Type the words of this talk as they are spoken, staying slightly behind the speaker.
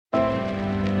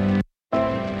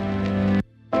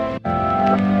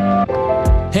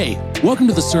Hey, welcome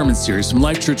to the sermon series from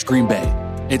Life Church Green Bay.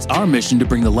 It's our mission to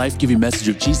bring the life-giving message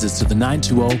of Jesus to the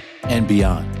 920 and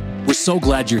beyond. We're so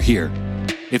glad you're here.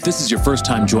 If this is your first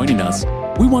time joining us,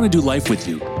 we want to do life with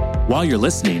you. While you're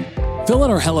listening, fill out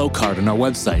our Hello card on our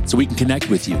website so we can connect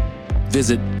with you.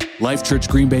 Visit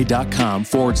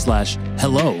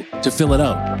lifechurchgreenbay.com/hello to fill it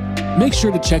out. Make sure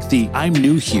to check the I'm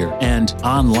new here and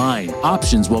online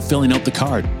options while filling out the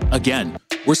card. Again,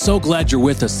 we're so glad you're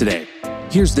with us today.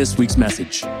 Here's this week's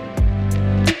message.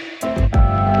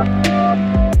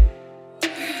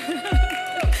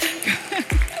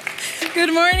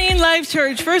 Good morning, Life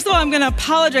Church. First of all, I'm going to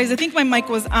apologize. I think my mic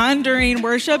was on during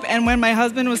worship and when my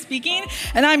husband was speaking,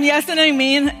 and I'm yes and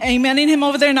amening him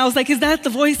over there, and I was like, is that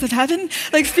the voice of heaven,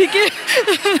 like speaking?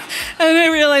 And I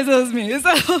realized it was me.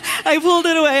 So I pulled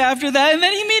it away after that, and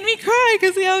then he made me cry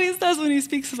because he always does when he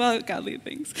speaks about godly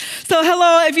things. So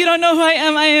hello, if you don't know who I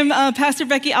am Pastor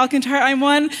Becky Alcantar. I'm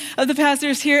one of the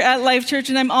pastors here at Life Church,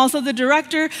 and I'm also the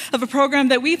director of a program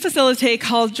that we facilitate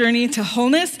called Journey to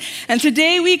Wholeness. And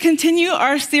today we continue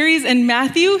our series in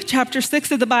Matthew chapter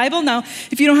 6 of the Bible. Now,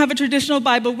 if you don't have a traditional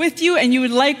Bible with you and you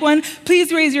would like one,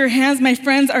 please raise your hands. My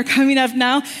friends are coming up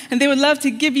now, and they would love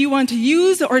to give you one to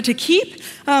use or to keep.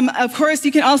 Of course,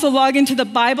 you can also log into the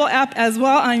Bible app as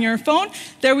well on your phone.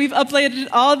 There we've uploaded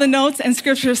all the notes and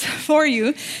scriptures for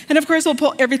you. And of course, we'll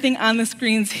put everything on the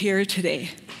screens here today.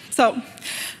 So,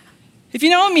 if you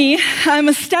know me, I'm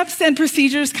a steps and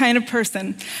procedures kind of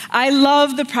person. I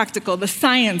love the practical, the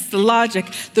science, the logic,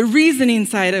 the reasoning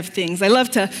side of things. I love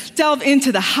to delve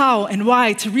into the how and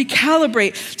why, to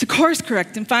recalibrate, to course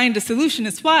correct, and find a solution.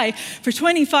 It's why for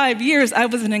 25 years I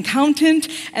was an accountant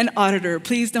and auditor.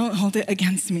 Please don't hold it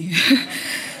against me.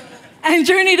 And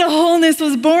Journey to Wholeness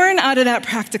was born out of that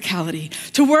practicality,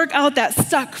 to work out that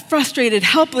stuck, frustrated,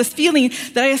 helpless feeling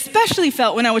that I especially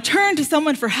felt when I would turn to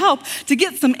someone for help to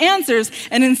get some answers,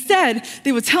 and instead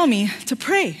they would tell me to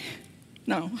pray.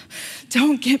 No,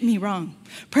 don't get me wrong.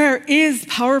 Prayer is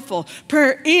powerful.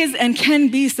 Prayer is and can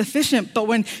be sufficient. But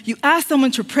when you ask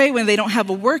someone to pray when they don't have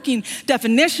a working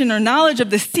definition or knowledge of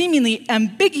the seemingly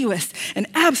ambiguous and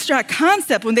abstract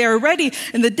concept, when they are already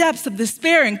in the depths of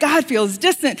despair and God feels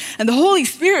distant and the Holy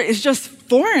Spirit is just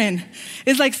foreign,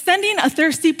 it's like sending a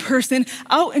thirsty person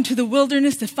out into the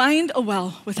wilderness to find a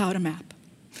well without a map.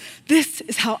 This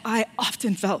is how I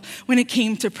often felt when it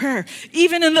came to prayer.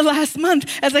 Even in the last month,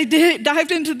 as I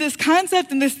dived into this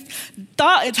concept and this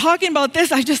thought, talking about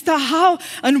this, I just thought how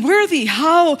unworthy,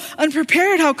 how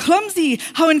unprepared, how clumsy,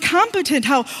 how incompetent,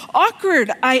 how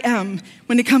awkward I am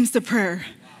when it comes to prayer.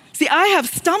 See, I have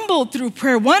stumbled through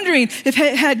prayer wondering if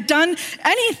I had done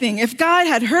anything, if God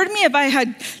had heard me, if I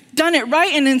had done it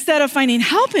right, and instead of finding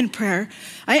help in prayer,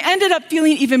 I ended up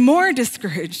feeling even more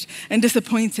discouraged and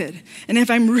disappointed. And if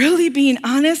I'm really being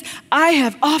honest, I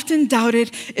have often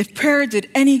doubted if prayer did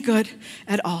any good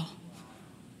at all.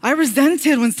 I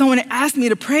resented when someone asked me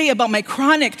to pray about my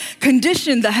chronic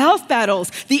condition, the health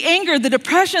battles, the anger, the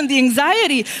depression, the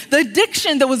anxiety, the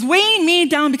addiction that was weighing me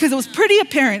down because it was pretty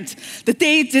apparent that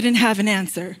they didn't have an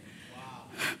answer.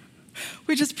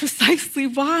 Which is precisely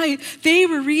why they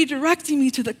were redirecting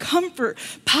me to the comfort,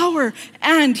 power,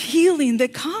 and healing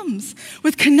that comes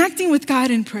with connecting with God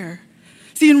in prayer.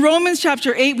 See, in Romans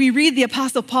chapter 8, we read the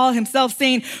Apostle Paul himself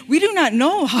saying, we do not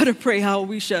know how to pray how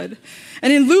we should.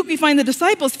 And in Luke, we find the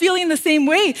disciples feeling the same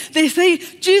way. They say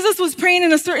Jesus was praying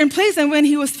in a certain place, and when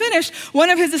he was finished, one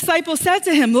of his disciples said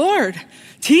to him, Lord,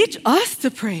 teach us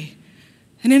to pray.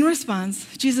 And in response,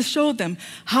 Jesus showed them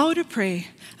how to pray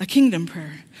a kingdom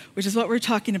prayer, which is what we're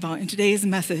talking about in today's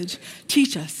message.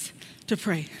 Teach us to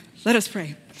pray. Let us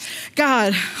pray.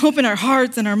 God, open our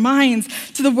hearts and our minds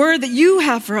to the word that you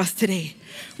have for us today.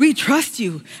 We trust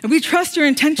you, and we trust your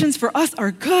intentions for us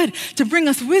are good, to bring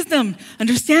us wisdom,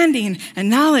 understanding, and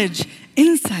knowledge,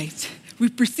 insight.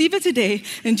 We receive it today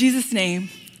in Jesus' name,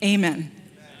 amen.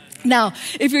 Now,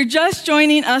 if you're just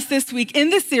joining us this week, in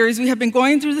this series, we have been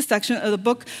going through the section of the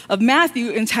book of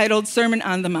Matthew entitled Sermon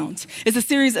on the Mount. It's a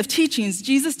series of teachings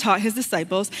Jesus taught his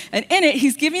disciples, and in it,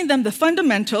 he's giving them the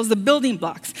fundamentals, the building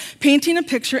blocks, painting a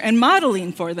picture and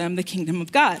modeling for them the kingdom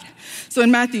of God. So in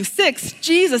Matthew 6,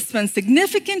 Jesus spends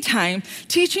significant time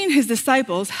teaching his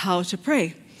disciples how to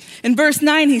pray. In verse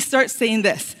 9, he starts saying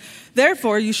this,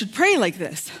 therefore, you should pray like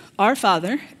this. Our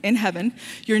Father in heaven,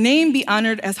 your name be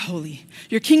honored as holy.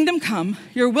 Your kingdom come,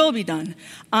 your will be done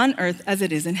on earth as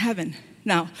it is in heaven.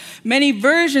 Now, many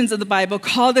versions of the Bible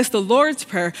call this the Lord's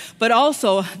Prayer, but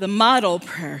also the model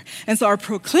prayer. And so our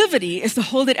proclivity is to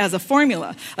hold it as a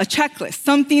formula, a checklist,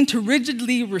 something to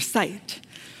rigidly recite.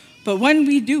 But when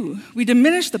we do, we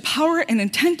diminish the power and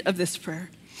intent of this prayer.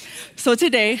 So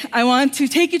today, I want to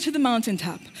take you to the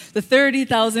mountaintop, the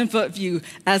 30,000-foot view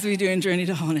as we do in Journey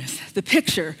to Wholeness, the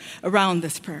picture around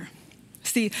this prayer.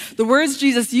 See, the words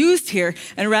Jesus used here,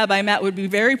 and Rabbi Matt would be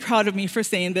very proud of me for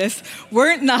saying this,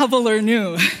 weren't novel or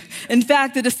new. In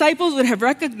fact, the disciples would have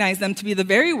recognized them to be the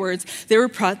very words they were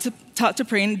taught to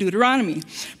pray in Deuteronomy.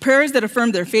 Prayers that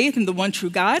affirmed their faith in the one true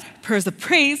God, prayers of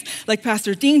praise, like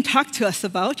Pastor Dean talked to us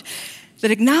about,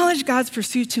 that acknowledge God's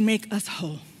pursuit to make us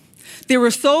whole. They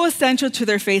were so essential to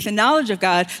their faith and knowledge of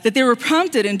God that they were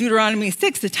prompted in Deuteronomy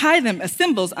 6 to tie them as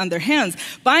symbols on their hands,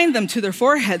 bind them to their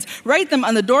foreheads, write them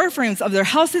on the doorframes of their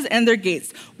houses and their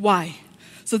gates. Why?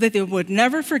 So that they would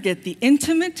never forget the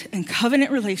intimate and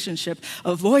covenant relationship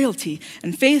of loyalty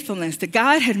and faithfulness that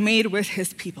God had made with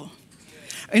his people.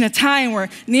 In a time where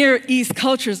Near East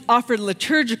cultures offered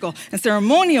liturgical and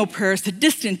ceremonial prayers to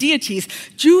distant deities,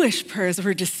 Jewish prayers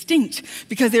were distinct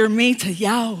because they were made to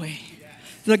Yahweh,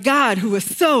 the God who was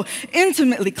so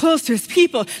intimately close to his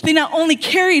people. They not only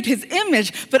carried his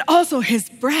image, but also his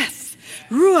breath,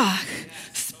 Ruach,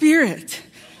 spirit,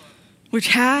 which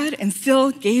had and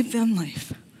still gave them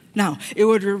life. Now, it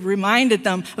would have reminded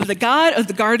them of the God of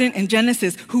the garden in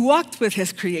Genesis who walked with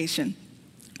his creation,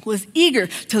 who was eager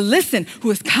to listen, who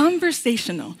was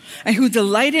conversational, and who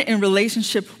delighted in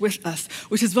relationship with us,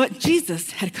 which is what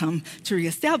Jesus had come to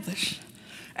reestablish.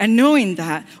 And knowing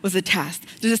that was a task.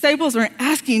 The disciples weren't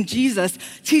asking Jesus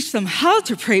teach them how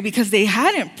to pray because they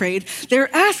hadn't prayed. They were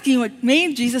asking what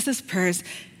made Jesus' prayers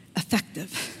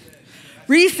effective.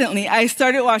 Recently, I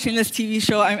started watching this TV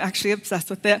show. I'm actually obsessed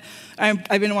with it.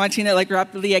 I've been watching it like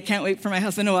rapidly. I can't wait for my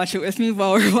husband to watch it with me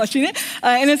while we're watching it.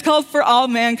 And it's called For All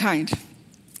Mankind,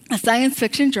 a science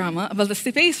fiction drama about the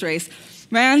space race,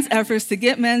 man's efforts to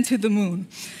get men to the moon.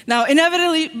 Now,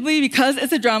 inevitably, because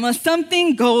it's a drama,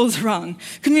 something goes wrong.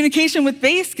 Communication with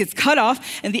base gets cut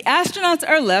off, and the astronauts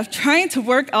are left trying to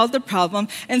work out the problem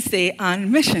and stay on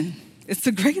mission. It's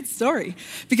a great story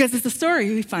because it's a story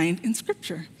we find in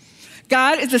Scripture.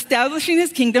 God is establishing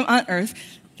his kingdom on earth,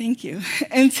 thank you,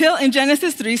 until in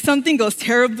Genesis 3, something goes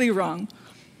terribly wrong.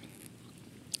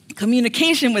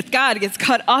 Communication with God gets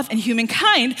cut off, and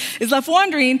humankind is left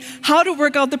wondering how to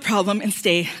work out the problem and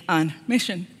stay on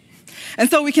mission. And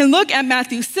so we can look at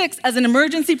Matthew 6 as an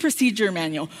emergency procedure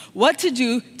manual, what to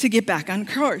do to get back on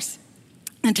course.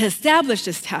 And to establish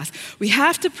this task, we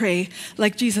have to pray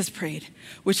like Jesus prayed,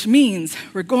 which means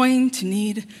we're going to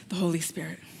need the Holy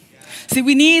Spirit. See,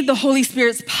 we need the Holy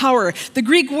Spirit's power. The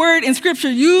Greek word in Scripture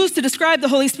used to describe the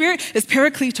Holy Spirit is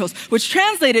parakletos, which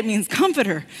translated means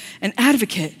comforter and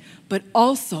advocate, but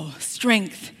also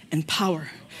strength and power.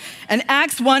 And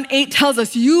Acts 1:8 tells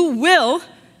us you will,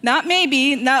 not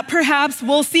maybe, not perhaps,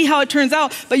 we'll see how it turns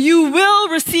out, but you will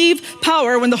receive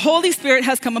power when the Holy Spirit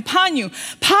has come upon you.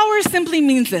 Power simply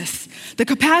means this: the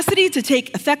capacity to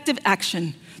take effective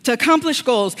action, to accomplish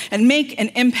goals, and make an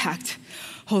impact.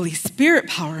 Holy Spirit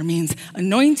power means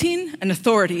anointing and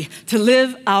authority to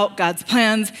live out God's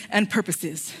plans and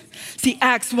purposes. See,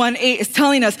 Acts 1:8 is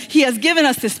telling us he has given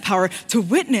us this power to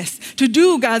witness, to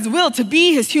do God's will, to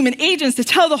be his human agents, to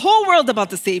tell the whole world about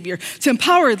the Savior, to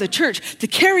empower the church, to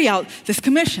carry out this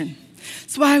commission.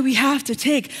 That's why we have to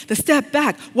take the step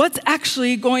back. What's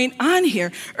actually going on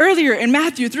here? Earlier in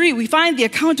Matthew 3, we find the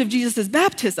account of Jesus'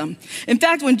 baptism. In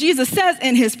fact, when Jesus says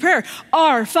in his prayer,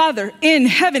 "Our Father in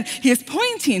heaven," he is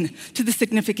pointing to the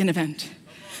significant event.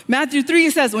 Matthew 3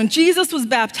 says, when Jesus was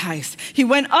baptized, he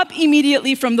went up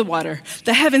immediately from the water.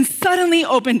 The heavens suddenly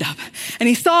opened up, and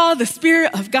he saw the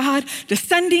Spirit of God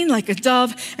descending like a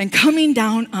dove and coming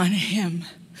down on him.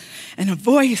 And a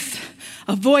voice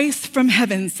from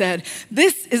heaven said,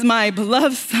 "This is my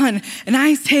beloved Son, and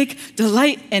I take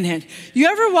delight in it." You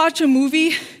ever watch a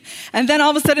movie and then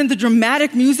all of a sudden the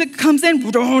dramatic music comes in,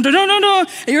 and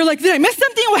you're like, did I miss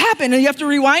something? What happened? And you have to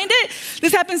rewind it.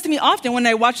 This happens to me often when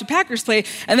I watch the Packers play,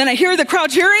 and then I hear the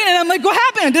crowd cheering, and I'm like, what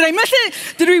happened? Did I miss it?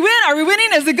 Did we win? Are we winning?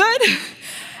 Is it good?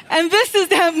 And this is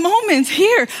that moment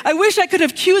here. I wish I could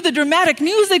have cued the dramatic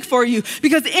music for you,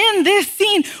 because in this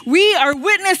scene, we are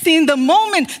witnessing the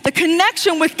moment, the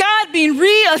connection with God being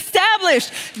reestablished.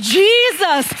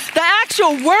 Jesus, the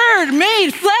actual word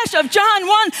made flesh of John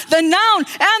 1, the noun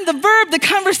and the verb, the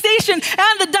conversation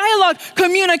and the dialogue,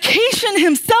 communication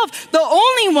himself, the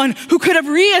only one who could have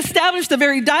reestablished the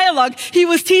very dialogue he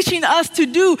was teaching us to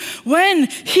do when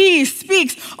he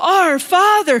speaks. Our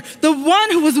Father, the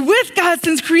one who was with God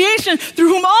since creation, through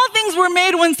whom all things were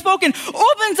made when spoken,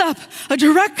 opens up a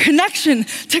direct connection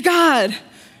to God.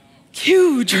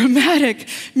 Cue dramatic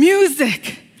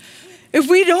music. If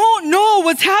we don't know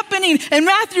what's happening in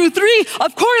Matthew 3,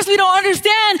 of course we don't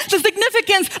understand the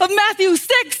significance of Matthew 6,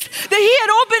 that he had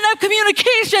opened up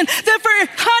communication that for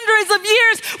hundreds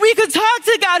could talk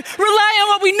to God, rely on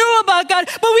what we knew about God,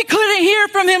 but we couldn't hear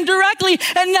from him directly.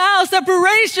 And now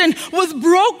separation was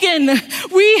broken.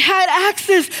 We had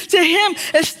access to him,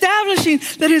 establishing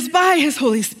that it's by his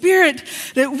Holy Spirit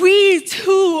that we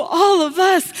too, all of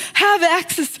us, have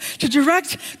access to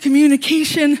direct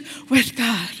communication with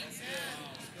God.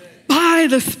 By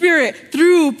the Spirit,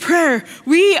 through prayer,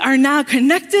 we are now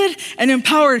connected and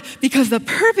empowered because the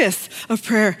purpose of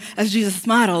prayer, as Jesus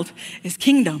modeled, is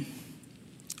kingdom.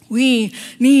 We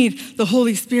need the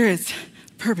Holy Spirit's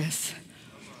purpose.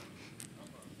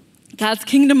 God's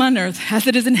kingdom on earth, as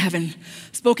it is in heaven,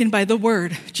 spoken by the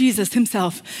Word, Jesus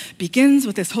himself, begins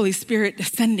with his Holy Spirit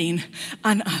descending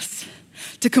on us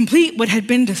to complete what had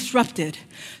been disrupted,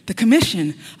 the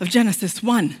commission of Genesis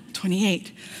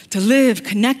 1:28, to live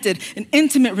connected in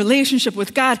intimate relationship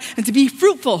with God and to be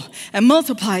fruitful and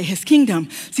multiply his kingdom.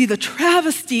 See, the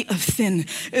travesty of sin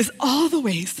is all the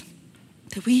ways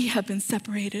that we have been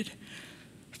separated,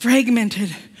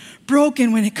 fragmented,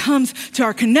 broken when it comes to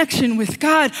our connection with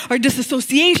God, our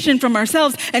disassociation from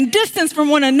ourselves, and distance from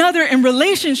one another in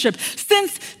relationship.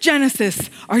 Since Genesis,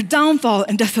 our downfall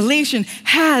and desolation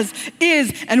has,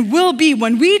 is, and will be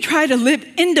when we try to live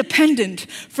independent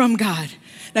from God.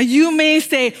 Now you may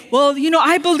say, well,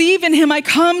 I believe in him. I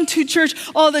come to church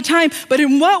all the time. But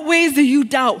in what ways do you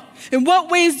doubt? In what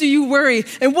ways do you worry?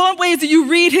 In what ways do you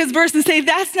read his verse and say,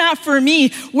 that's not for me?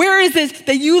 Where is it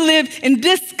that you live in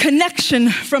disconnection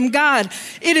from God?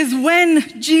 It is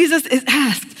when Jesus is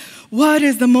asked, what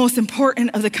is the most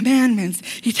important of the commandments?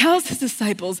 He tells his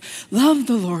disciples, love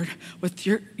the Lord with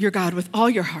your God with all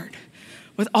your heart,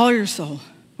 with all your soul,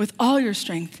 with all your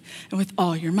strength, and with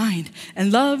all your mind,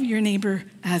 and love your neighbor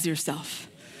as yourself.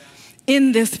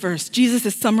 In this verse, Jesus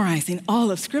is summarizing all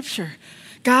of Scripture,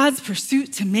 God's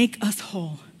pursuit to make us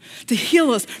whole, to heal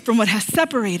us from what has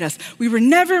separated us. We were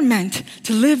never meant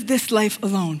to live this life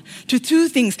alone, to do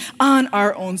things on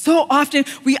our own. So often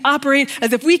we operate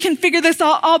as if we can figure this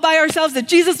all by ourselves, that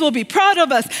Jesus will be proud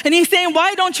of us. And he's saying,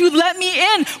 why don't you let me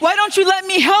in? Why don't you let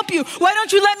me help you? Why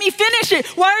don't you let me finish it?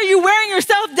 Why are you wearing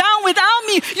yourself down without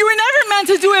me? You were never meant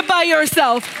to do it by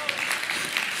yourself.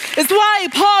 It's why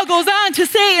Paul goes on to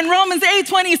say in Romans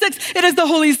 8:26, it is the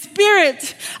Holy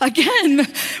Spirit. Again,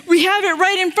 we have it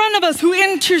right in front of us, who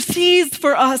intercedes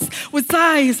for us with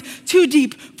sighs too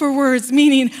deep for words,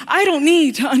 meaning I don't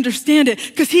need to understand it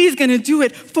because he's going to do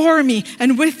it for me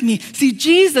and with me. See,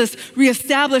 Jesus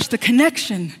reestablished the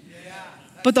connection,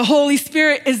 but the Holy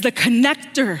Spirit is the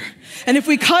connector. And if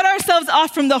we cut ourselves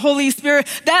off from the Holy Spirit,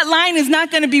 that line is not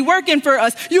going to be working for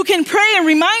us. You can pray and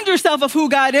remind yourself of who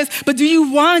God is, but do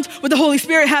you want what the Holy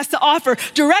Spirit has to offer?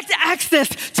 Direct access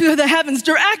to the heavens,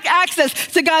 direct access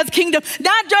to God's kingdom,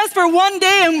 not just for one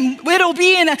day and it'll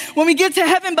be when we get to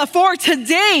heaven, but for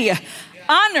today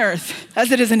on earth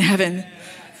as it is in heaven.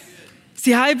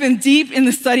 See, I've been deep in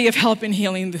the study of health and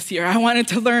healing this year. I wanted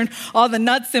to learn all the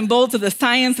nuts and bolts of the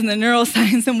science and the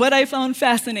neuroscience. And what I found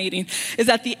fascinating is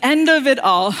at the end of it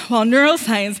all, while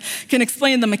neuroscience can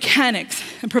explain the mechanics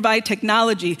and provide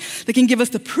technology that can give us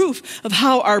the proof of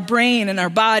how our brain and our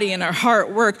body and our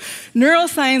heart work,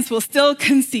 neuroscience will still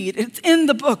concede. It's in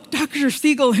the book. Dr.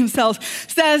 Siegel himself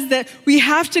says that we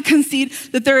have to concede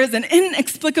that there is an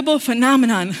inexplicable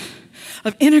phenomenon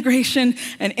of integration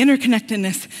and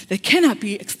interconnectedness that cannot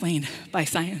be explained by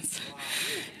science.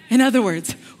 In other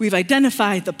words, we've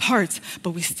identified the parts, but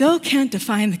we still can't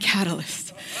define the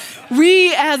catalyst.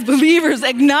 We as believers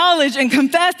acknowledge and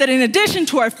confess that in addition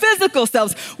to our physical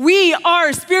selves, we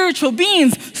are spiritual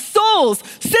beings, souls,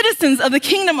 citizens of the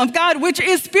kingdom of God, which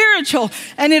is spiritual.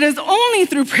 And it is only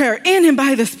through prayer in and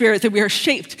by the Spirit that we are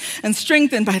shaped and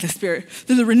strengthened by the Spirit,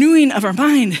 through the renewing of our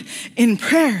mind in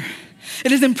prayer.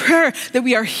 It is in prayer that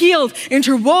we are healed,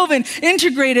 interwoven,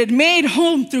 integrated, made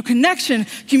whole through connection,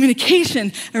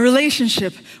 communication, and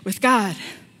relationship with God.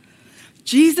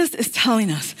 Jesus is telling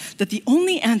us that the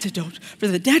only antidote for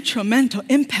the detrimental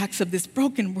impacts of this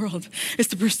broken world is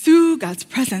to pursue God's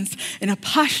presence in a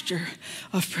posture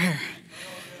of prayer.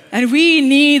 And we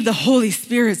need the Holy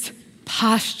Spirit's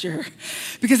posture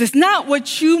because it's not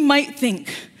what you might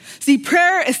think. See,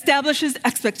 prayer establishes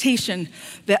expectation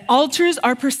that alters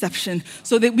our perception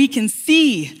so that we can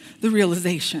see the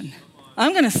realization.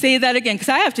 I'm going to say that again because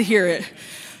I have to hear it.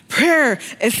 Prayer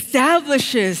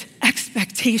establishes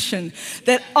expectation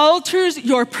that alters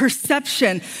your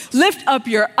perception. Lift up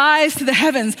your eyes to the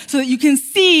heavens so that you can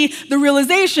see the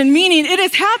realization, meaning it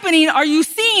is happening. Are you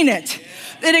seeing it?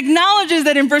 It acknowledges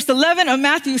that in verse 11 of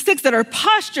Matthew 6 that our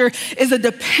posture is a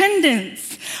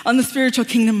dependence on the spiritual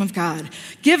kingdom of God.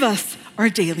 Give us our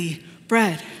daily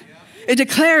bread. It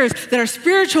declares that our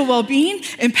spiritual well-being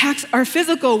impacts our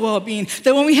physical well-being,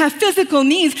 that when we have physical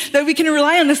needs, that we can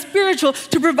rely on the spiritual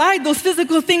to provide those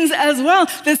physical things as well,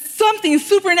 that something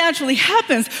supernaturally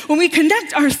happens when we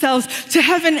connect ourselves to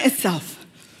heaven itself.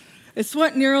 It's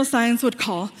what neuroscience would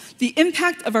call the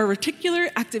impact of our reticular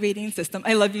activating system.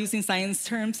 I love using science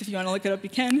terms. If you want to look it up, you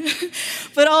can.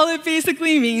 But all it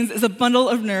basically means is a bundle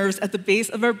of nerves at the base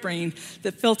of our brain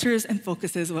that filters and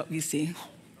focuses what we see.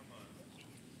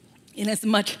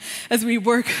 Inasmuch as we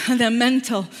work on the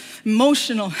mental,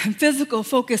 emotional, and physical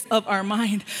focus of our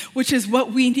mind, which is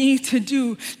what we need to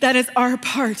do, that is our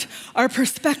part, our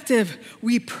perspective,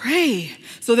 we pray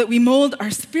so that we mold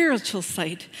our spiritual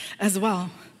sight as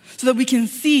well, so that we can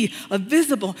see a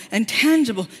visible and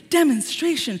tangible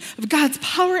demonstration of God's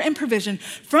power and provision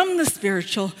from the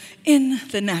spiritual in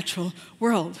the natural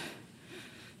world.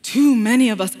 Too many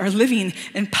of us are living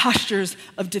in postures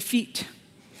of defeat.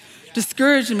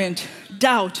 Discouragement,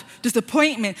 doubt,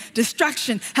 disappointment,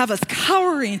 distraction have us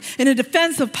cowering in a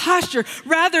defensive posture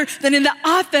rather than in the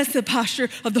offensive posture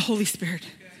of the Holy Spirit.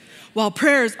 While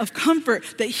prayers of comfort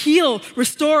that heal,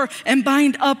 restore, and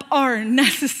bind up are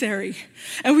necessary.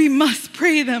 And we must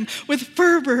pray them with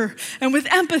fervor and with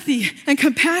empathy and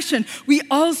compassion. We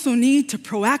also need to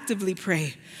proactively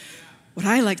pray what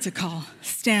I like to call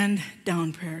stand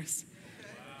down prayers.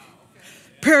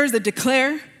 Prayers that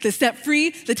declare, that set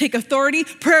free, that take authority.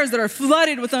 Prayers that are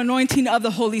flooded with the anointing of the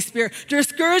Holy Spirit.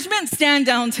 Discouragement, stand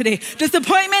down today.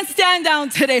 Disappointment, stand down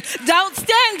today. Doubt,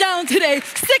 stand down today.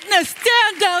 Sickness,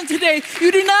 stand down today.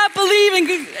 You do not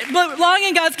belong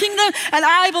in God's kingdom, and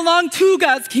I belong to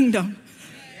God's kingdom.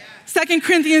 2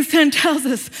 Corinthians 10 tells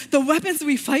us the weapons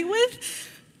we fight with,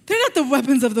 they're not the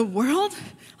weapons of the world.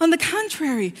 On the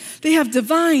contrary, they have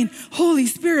divine Holy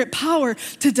Spirit power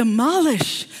to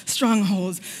demolish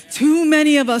strongholds. Too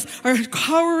many of us are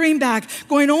cowering back,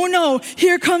 going, oh no,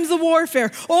 here comes the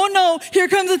warfare. Oh no, here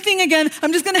comes the thing again.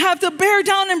 I'm just going to have to bear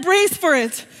down and brace for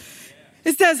it.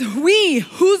 It says we,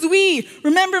 who's we?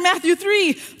 Remember Matthew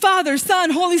 3, Father, Son,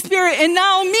 Holy Spirit, and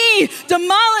now me.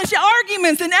 Demolish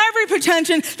arguments and every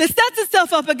pretension that sets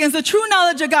itself up against the true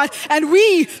knowledge of God, and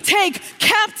we take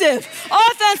captive,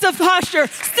 offensive posture,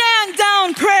 stand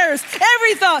down prayers,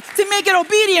 every thought to make it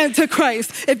obedient to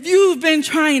Christ. If you've been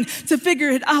trying to figure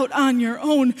it out on your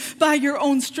own, by your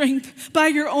own strength, by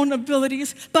your own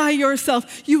abilities, by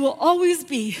yourself, you will always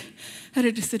be at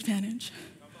a disadvantage.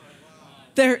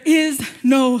 There is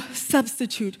no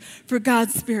substitute for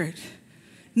God's Spirit.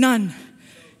 None.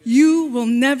 You will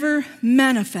never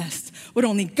manifest what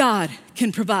only God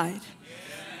can provide.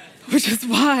 Which is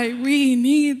why we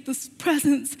need the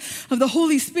presence of the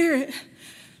Holy Spirit.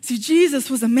 See, Jesus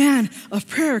was a man of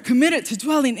prayer, committed to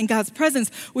dwelling in God's presence,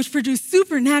 which produced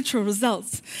supernatural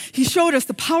results. He showed us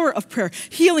the power of prayer,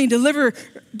 healing,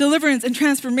 deliverance, and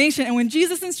transformation. And when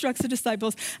Jesus instructs the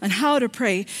disciples on how to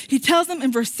pray, he tells them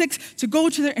in verse 6 to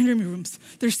go to their inner rooms,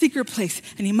 their secret place,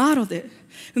 and he modeled it.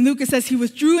 And Luke says he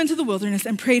withdrew into the wilderness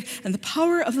and prayed, and the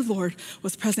power of the Lord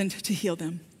was present to heal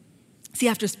them. See,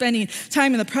 after spending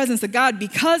time in the presence of God,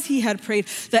 because he had prayed,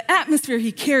 the atmosphere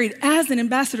he carried as an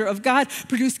ambassador of God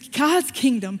produced God's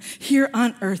kingdom here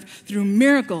on earth through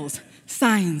miracles,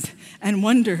 signs, and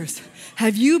wonders.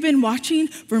 Have you been watching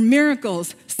for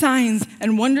miracles, signs,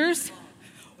 and wonders?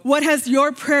 What has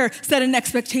your prayer set an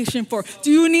expectation for?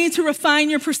 Do you need to refine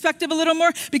your perspective a little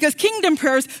more? Because kingdom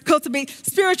prayers cultivate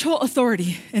spiritual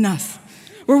authority in us,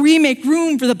 where we make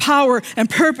room for the power and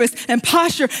purpose and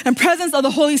posture and presence of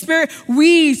the Holy Spirit.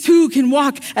 We too can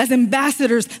walk as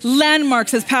ambassadors,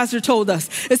 landmarks, as Pastor told us.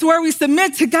 It's where we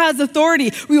submit to God's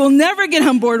authority. We will never get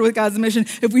on board with God's mission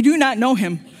if we do not know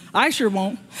him. I sure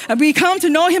won't. And we come to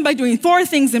know him by doing 4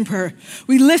 things in prayer.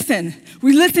 We listen.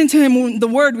 We listen to him in the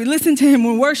word. We listen to him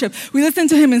in worship. We listen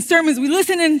to him in sermons. We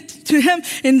listen to him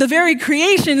in the very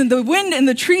creation, in the wind and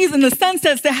the trees and the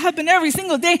sunsets that happen every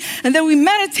single day. And then we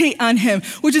meditate on him,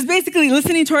 which is basically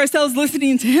listening to ourselves,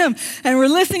 listening to him. And we're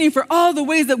listening for all the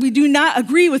ways that we do not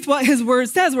agree with what his word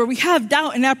says, where we have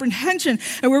doubt and apprehension,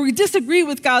 and where we disagree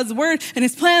with God's word and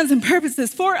his plans and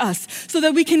purposes for us, so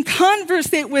that we can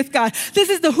conversate with God. This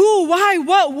is the who, why,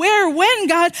 what, where, when,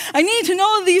 God. I need to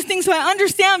know these things so I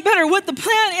understand better what the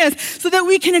plan is, so that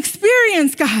we can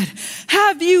experience God.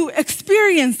 Have you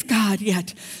experienced God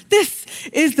yet? This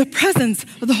is the presence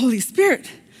of the Holy Spirit.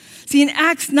 See, in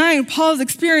Acts 9, Paul's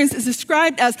experience is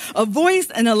described as a voice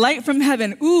and a light from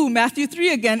heaven. Ooh, Matthew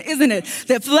 3 again, isn't it?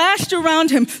 That flashed around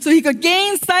him so he could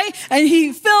gain sight and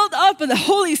he filled up with the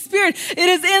Holy Spirit. It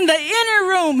is in the inner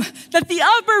room that the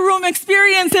upper room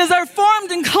experiences are formed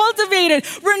and cultivated.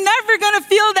 We're never going to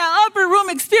feel that upper room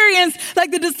experience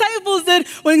like the disciples did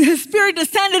when his Spirit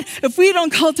descended if we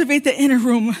don't cultivate the inner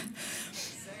room.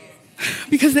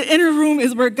 Because the inner room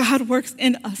is where God works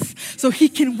in us so he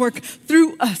can work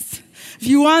through us. If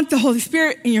you want the Holy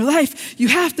Spirit in your life, you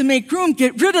have to make room,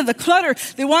 get rid of the clutter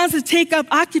that wants to take up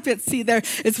occupancy there.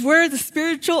 It's where the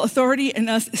spiritual authority in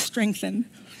us is strengthened.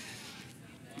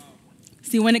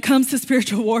 See, when it comes to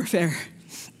spiritual warfare,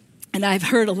 and I've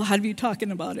heard a lot of you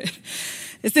talking about it,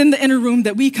 it's in the inner room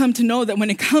that we come to know that when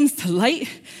it comes to light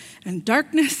and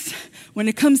darkness, when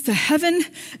it comes to heaven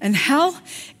and hell,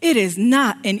 it is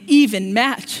not an even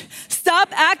match. Stop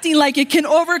acting like it can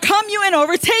overcome you and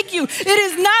overtake you. It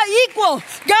is not equal.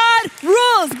 God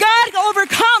rules. God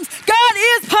overcomes. God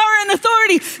is power and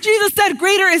authority. Jesus said,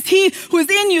 greater is he who is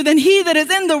in you than he that is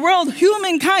in the world.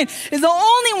 Humankind is the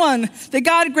only one that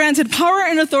God granted power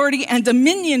and authority and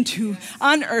dominion to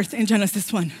on earth in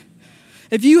Genesis 1.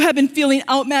 If you have been feeling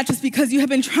outmatched, it's because you have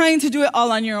been trying to do it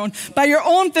all on your own, by your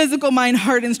own physical mind,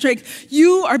 heart, and strength.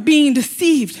 You are being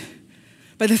deceived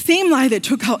by the same lie that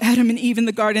took out Adam and Eve in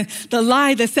the garden, the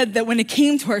lie that said that when it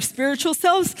came to our spiritual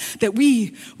selves, that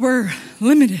we were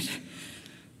limited.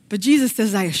 But Jesus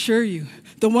says, I assure you,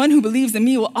 the one who believes in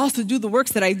me will also do the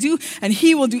works that I do, and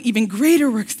he will do even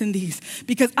greater works than these,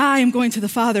 because I am going to the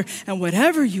Father, and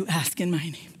whatever you ask in my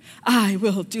name, I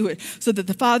will do it, so that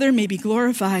the Father may be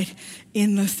glorified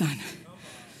in the Son.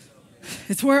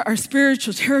 It's where our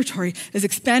spiritual territory is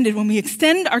expanded. When we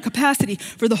extend our capacity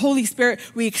for the Holy Spirit,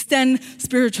 we extend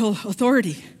spiritual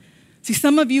authority. See,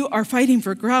 some of you are fighting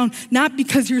for ground, not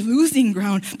because you're losing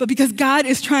ground, but because God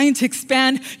is trying to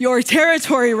expand your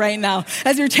territory right now.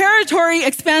 As your territory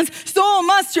expands so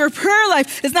much, your prayer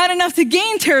life is not enough to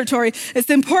gain territory.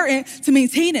 It's important to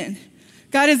maintain it.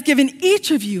 God has given each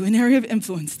of you an area of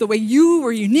influence, the way you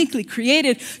were uniquely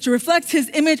created to reflect his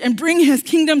image and bring his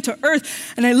kingdom to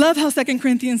earth. And I love how 2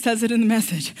 Corinthians says it in the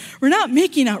message. We're not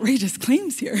making outrageous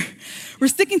claims here. We're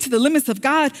sticking to the limits of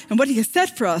God and what he has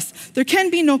set for us. There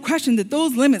can be no question that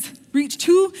those limits reach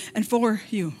to and for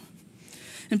you.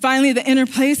 And finally, the inner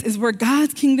place is where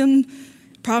God's kingdom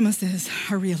promises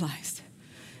are realized.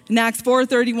 In Acts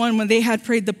 4:31, when they had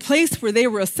prayed, the place where they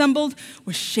were assembled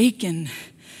was shaken.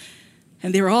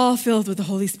 And they were all filled with the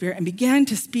Holy Spirit and began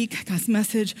to speak God's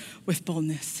message with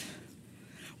boldness.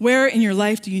 Where in your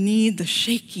life do you need the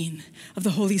shaking of the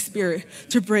Holy Spirit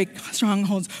to break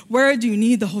strongholds? Where do you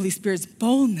need the Holy Spirit's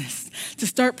boldness to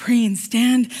start praying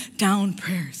stand down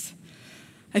prayers?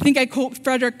 I think I quote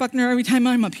Frederick Buechner every time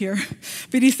I'm up here,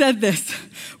 but he said this: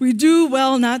 we do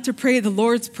well not to pray the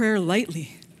Lord's Prayer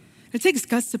lightly. It takes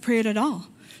guts to pray it at all.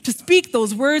 To speak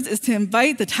those words is to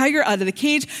invite the tiger out of the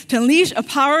cage, to unleash a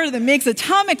power that makes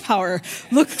atomic power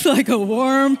look like a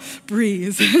warm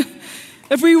breeze.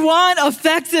 If we want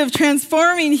effective,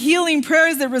 transforming, healing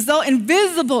prayers that result in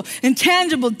visible and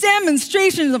tangible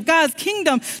demonstrations of God's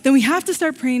kingdom, then we have to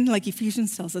start praying like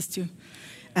Ephesians tells us to,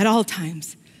 at all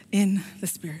times in the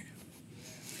Spirit.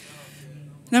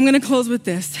 And I'm going to close with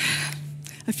this.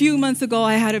 A few months ago,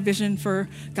 I had a vision for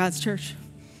God's church.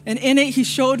 And in it, he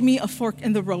showed me a fork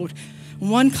in the road.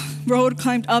 One road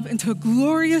climbed up into a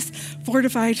glorious,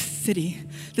 fortified city,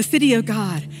 the city of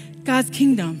God, God's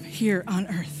kingdom here on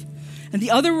earth. And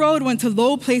the other road went to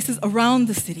low places around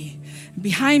the city.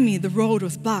 Behind me, the road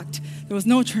was blocked. There was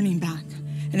no turning back.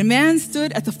 And a man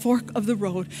stood at the fork of the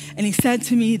road, and he said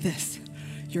to me this: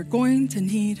 you're going to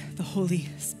need the Holy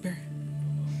Spirit.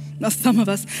 Now, some of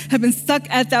us have been stuck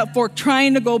at that fork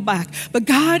trying to go back. But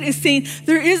God is saying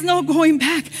there is no going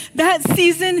back. That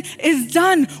season is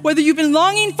done. Whether you've been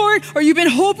longing for it or you've been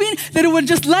hoping that it would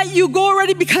just let you go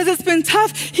already because it's been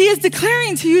tough, he is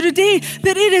declaring to you today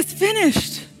that it is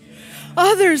finished.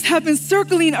 Others have been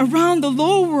circling around the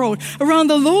low road, around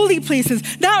the lowly places,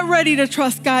 not ready to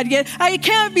trust God yet. I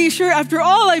can't be sure after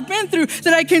all I've been through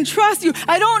that I can trust you.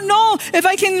 I don't know if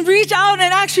I can reach out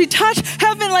and actually touch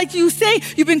heaven like you say.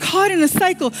 You've been caught in a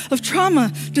cycle of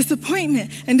trauma, disappointment,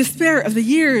 and despair of the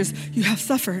years you have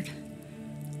suffered.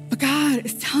 But God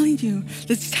is telling you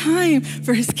the time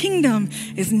for his kingdom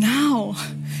is now.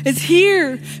 It's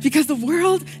here because the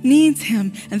world needs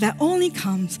him, and that only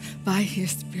comes by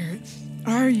his Spirit.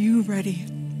 Are you ready?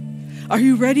 Are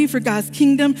you ready for God's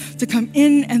kingdom to come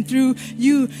in and through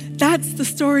you? That's the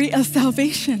story of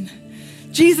salvation.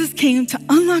 Jesus came to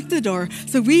unlock the door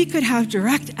so we could have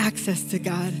direct access to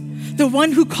God. the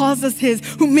one who calls us his,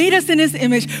 who made us in his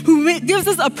image, who gives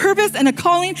us a purpose and a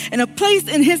calling and a place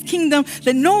in his kingdom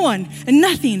that no one and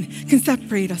nothing can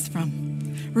separate us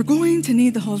from. We're going to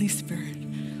need the Holy Spirit.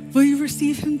 Will you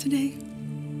receive him today?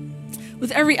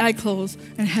 With every eye closed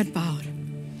and head bowed.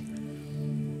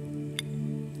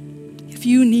 If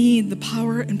you need the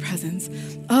power and presence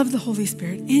of the Holy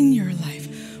Spirit in your life,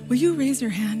 will you raise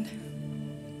your hand?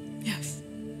 Yes.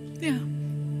 Yeah.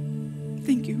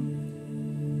 Thank you.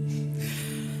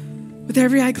 With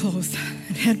every eye closed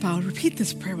and head bowed, repeat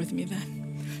this prayer with me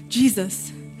then.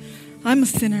 Jesus, I'm a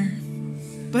sinner,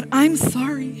 but I'm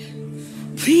sorry.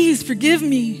 Please forgive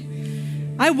me.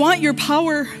 I want your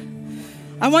power.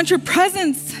 I want your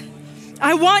presence.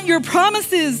 I want your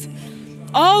promises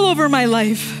all over my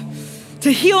life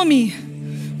to heal me,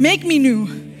 make me new,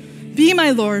 be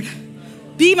my Lord,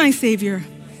 be my Savior.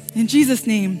 In Jesus'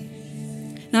 name.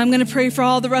 Now I'm going to pray for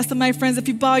all the rest of my friends. If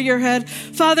you bow your head,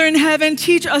 Father in heaven,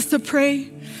 teach us to pray,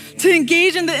 to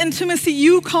engage in the intimacy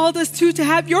you called us to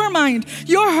have your mind,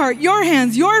 your heart, your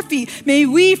hands, your feet. May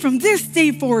we from this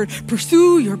day forward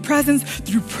pursue your presence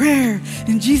through prayer.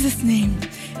 In Jesus' name,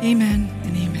 amen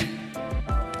and amen.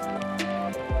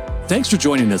 Thanks for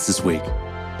joining us this week.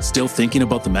 Still thinking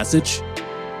about the message?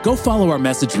 Go follow our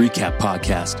message recap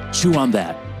podcast, Chew on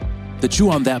That. The Chew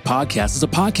on That podcast is a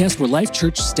podcast where Life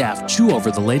Church staff chew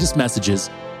over the latest messages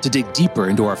to dig deeper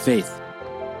into our faith.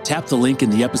 Tap the link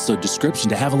in the episode description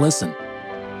to have a listen.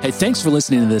 Hey, thanks for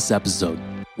listening to this episode.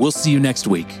 We'll see you next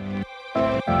week.